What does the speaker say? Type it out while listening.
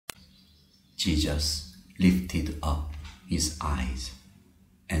Jesus lifted up his eyes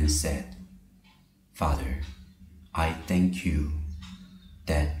and said, "Father, I thank you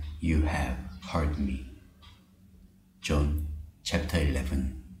that you have heard me." John chapter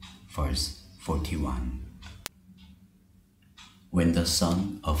 11, verse 41. When the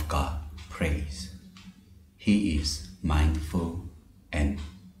Son of God prays, he is mindful and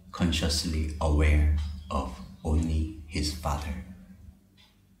consciously aware of only his Father.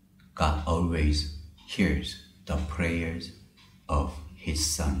 God always hears the prayers of his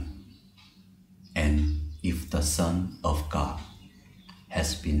Son. And if the Son of God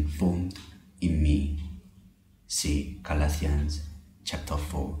has been formed in me, see Galatians chapter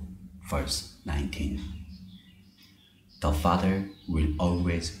 4, verse 19. The Father will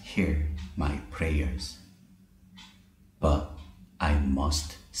always hear my prayers, but I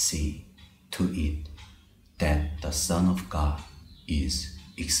must see to it that the Son of God is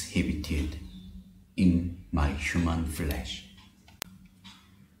exhibited in my human flesh.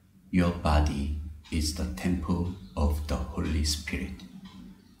 Your body is the temple of the Holy Spirit.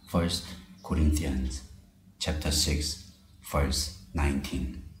 1 Corinthians chapter 6, verse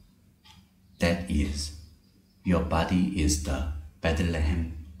 19. That is, your body is the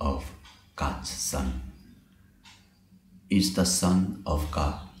Bethlehem of God's Son. Is the Son of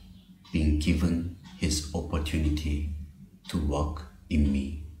God being given his opportunity to work in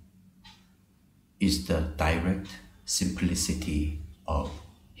me? Is the direct simplicity of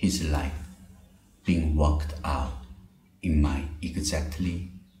his life being worked out in my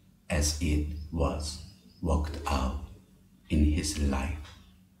exactly as it was worked out in his life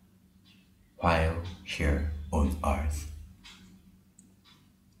while here on earth?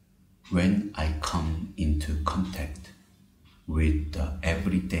 When I come into contact with the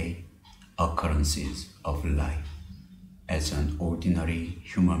everyday occurrences of life as an ordinary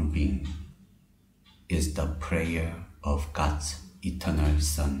human being, is the prayer of God's eternal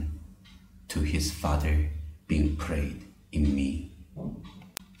Son to his Father being prayed in me?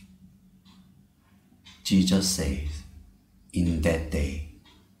 Jesus says, "In that day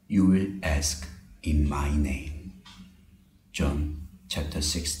you will ask in my name." John chapter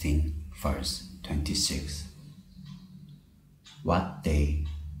 16, verse 26. What day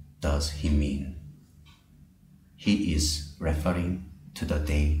does he mean? He is referring to the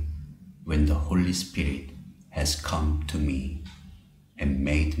day when the Holy Spirit has come to me and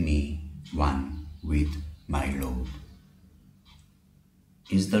made me one with my Lord.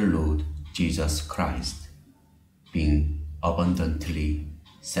 Is the Lord Jesus Christ being abundantly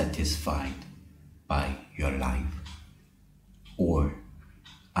satisfied by your life? Or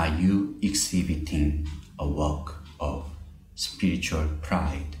are you exhibiting a work of spiritual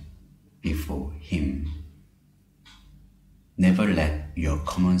pride before him? Never let your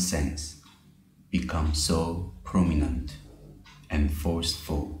common sense become so prominent and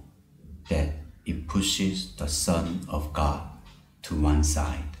forceful that it pushes the Son of God to one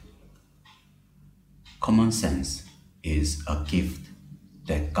side. Common sense is a gift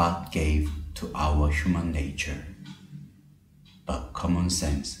that God gave to our human nature, but common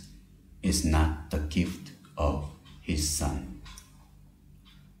sense is not the gift of his Son.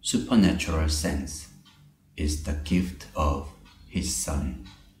 Supernatural sense is the gift of his Son,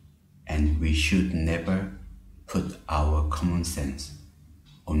 and we should never put our common sense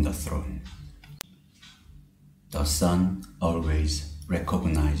on the throne. The Son always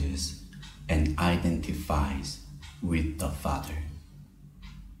recognizes and identifies with the Father,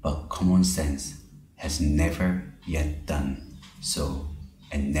 but common sense has never yet done so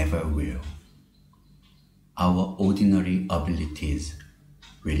and never will. Our ordinary abilities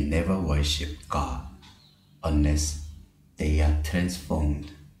will never worship God unless they are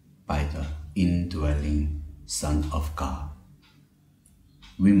transformed by the indwelling Son of God.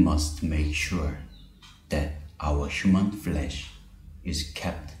 We must make sure that our human flesh is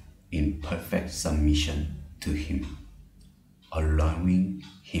kept in perfect submission to him, allowing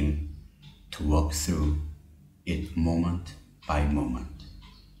him to walk through it moment by moment.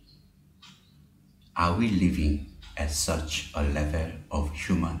 Are we living at such a level of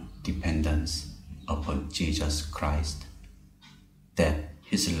human dependence upon Jesus Christ that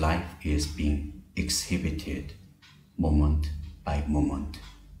his life is being exhibited moment by moment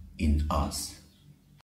in us?